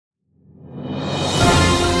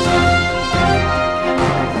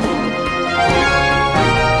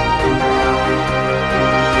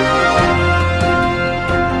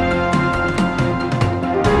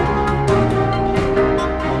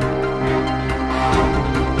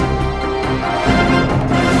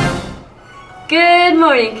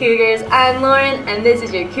morning, Cougars. I'm Lauren, and this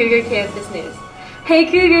is your Cougar Campus News.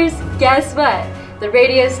 Hey, Cougars, guess what? The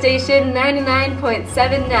radio station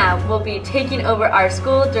 99.7 Now will be taking over our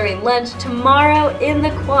school during lunch tomorrow in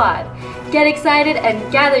the quad. Get excited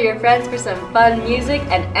and gather your friends for some fun music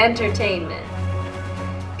and entertainment.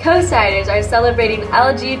 Coastsiders are celebrating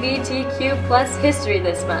LGBTQ+ history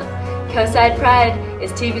this month. Coastside Pride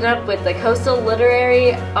is teaming up with the Coastal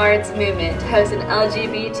Literary Arts Movement to host an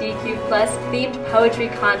LGBTQ+ themed poetry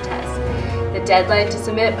contest. The deadline to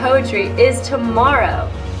submit poetry is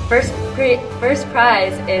tomorrow. First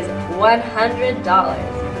prize is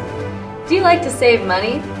 $100. Do you like to save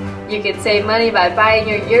money? You can save money by buying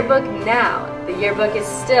your yearbook now. The yearbook is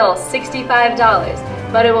still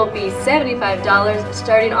 $65, but it will be $75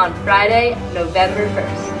 starting on Friday, November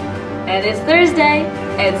 1st. And it's Thursday,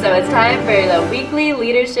 and so it's time for the Weekly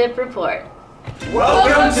Leadership Report.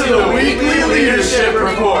 Welcome to the Weekly Leadership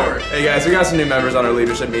Report! Hey guys, we got some new members on our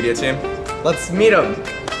leadership media team. Let's meet them.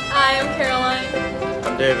 Hi, I'm Caroline.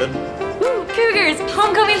 I'm David. Woo, Cougars,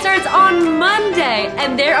 homecoming starts on Monday,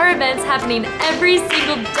 and there are events happening every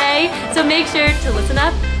single day, so make sure to listen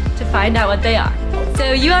up to find out what they are.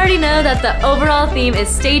 So you already know that the overall theme is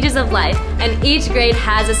stages of life, and each grade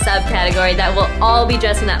has a subcategory that we'll all be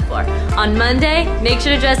dressing up for. On Monday, make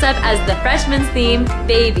sure to dress up as the freshman's theme,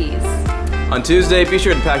 babies. On Tuesday, be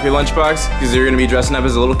sure to pack your lunchbox because you're going to be dressing up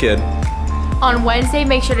as a little kid. On Wednesday,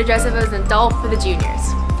 make sure to dress up as an adult for the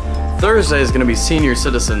juniors. Thursday is going to be senior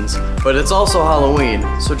citizens, but it's also Halloween,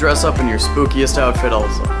 so dress up in your spookiest outfit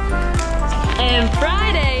also. And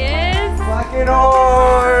Friday is... Black and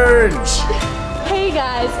orange! Hey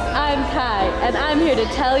guys, I'm Kai, and I'm here to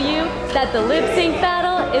tell you that the lip sync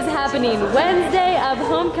battle is happening Wednesday of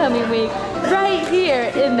homecoming week right here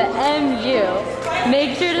in the MU.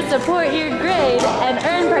 Make sure to support your grade and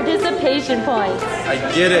earn participation points. I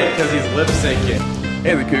get it, because he's lip syncing.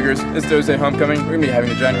 Hey the Cougars, it's Thursday homecoming. We're going to be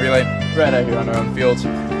having a giant relay right out here on our own fields.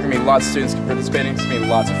 There's going to be lots of students participating. It's going to be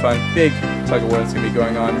lots of fun. Big tug of war that's going to be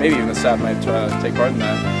going on. Maybe even the staff might take part in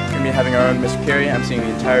that. We're going to be having our own Mr. Carey emceeing the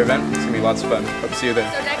entire event. It's going to be lots of fun. Hope to see you there.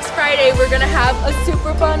 So next Friday, we're going to have a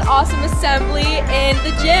super fun, awesome assembly in the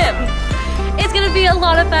gym. It's going to be a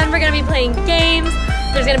lot of fun. We're going to be playing games.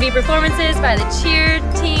 There's going to be performances by the cheer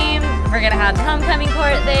team. We're going to have the homecoming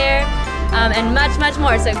court there. And much, much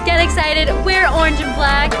more. So get excited, wear orange and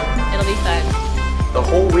black. It'll be fun. The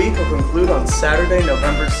whole week will conclude on Saturday,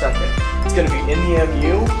 November 2nd. It's going to be in the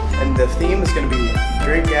MU, and the theme is going to be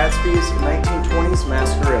Great Gatsby's 1920s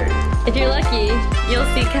Masquerade. If you're lucky, you'll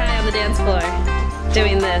see Kai on the dance floor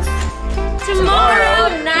doing this.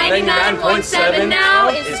 Tomorrow, 99.7 Now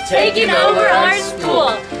is taking over our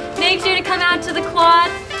school. Make sure to come out to the quad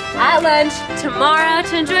at lunch tomorrow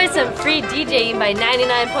to enjoy some free DJing by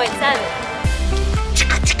 99.7.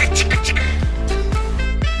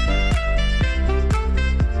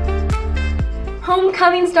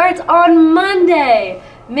 Homecoming starts on Monday.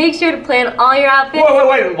 Make sure to plan all your outfits.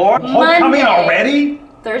 Wait, Lauren, homecoming already?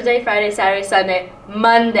 Thursday, Friday, Saturday, Sunday,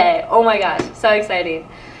 Monday. Oh my gosh, so exciting.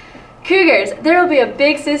 Cougars, there will be a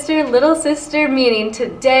big sister, little sister meeting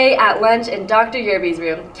today at lunch in Dr. Yerby's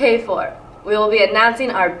room, K4. We will be announcing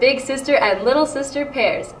our big sister and little sister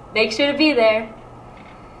pairs. Make sure to be there.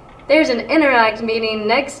 There's an Interact meeting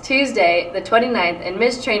next Tuesday, the 29th, in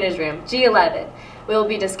Ms. Trainer's room, G11. We will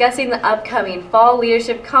be discussing the upcoming Fall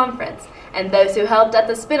Leadership Conference, and those who helped at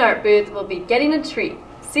the Spin Art booth will be getting a treat.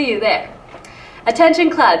 See you there. Attention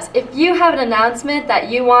clubs, if you have an announcement that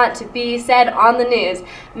you want to be said on the news,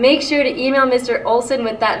 make sure to email Mr. Olson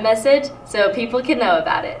with that message so people can know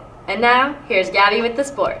about it. And now, here's Gabby with the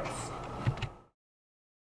sports.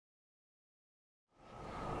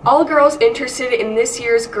 All girls interested in this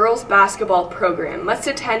year's girls basketball program must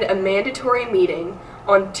attend a mandatory meeting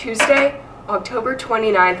on Tuesday, October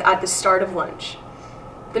 29th at the start of lunch.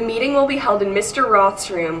 The meeting will be held in Mr. Roth's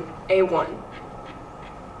room, A1.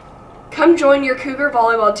 Come join your Cougar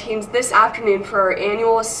volleyball teams this afternoon for our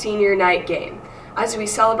annual senior night game as we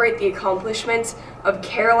celebrate the accomplishments of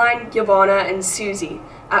Caroline, Giovanna, and Susie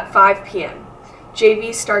at 5 p.m.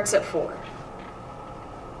 JV starts at 4.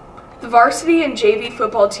 The varsity and JV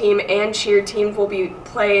football team and cheer team will be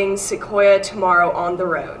playing Sequoia tomorrow on the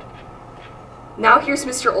road. Now here's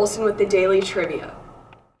Mr. Olson with the daily trivia.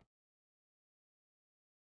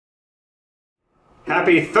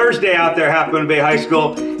 Happy Thursday out there, Half Moon Bay High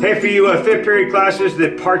School. Hey, for you fifth period classes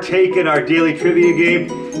that partake in our daily trivia game,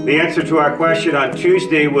 the answer to our question on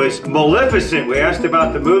Tuesday was Maleficent. We asked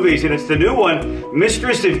about the movies, and it's the new one,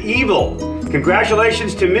 Mistress of Evil.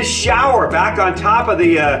 Congratulations to Miss Shower, back on top of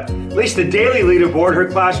the, at least the daily leaderboard. Her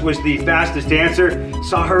class was the fastest answer.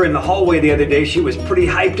 Saw her in the hallway the other day. She was pretty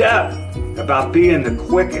hyped up. about being the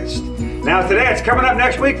quickest. Now today, it's coming up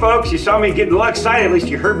next week, folks. You saw me getting a little excited, at least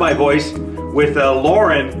you heard my voice, with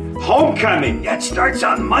Lauren. Homecoming. Yeah, it starts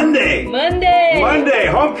on Monday. Monday,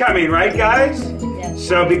 homecoming, right guys? Yes.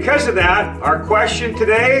 So because of that, our question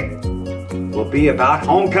today will be about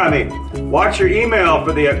homecoming. Watch your email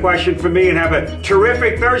for the question from me and have a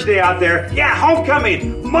terrific Thursday out there. Yeah,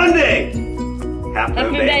 homecoming, Monday.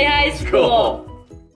 Happy High School.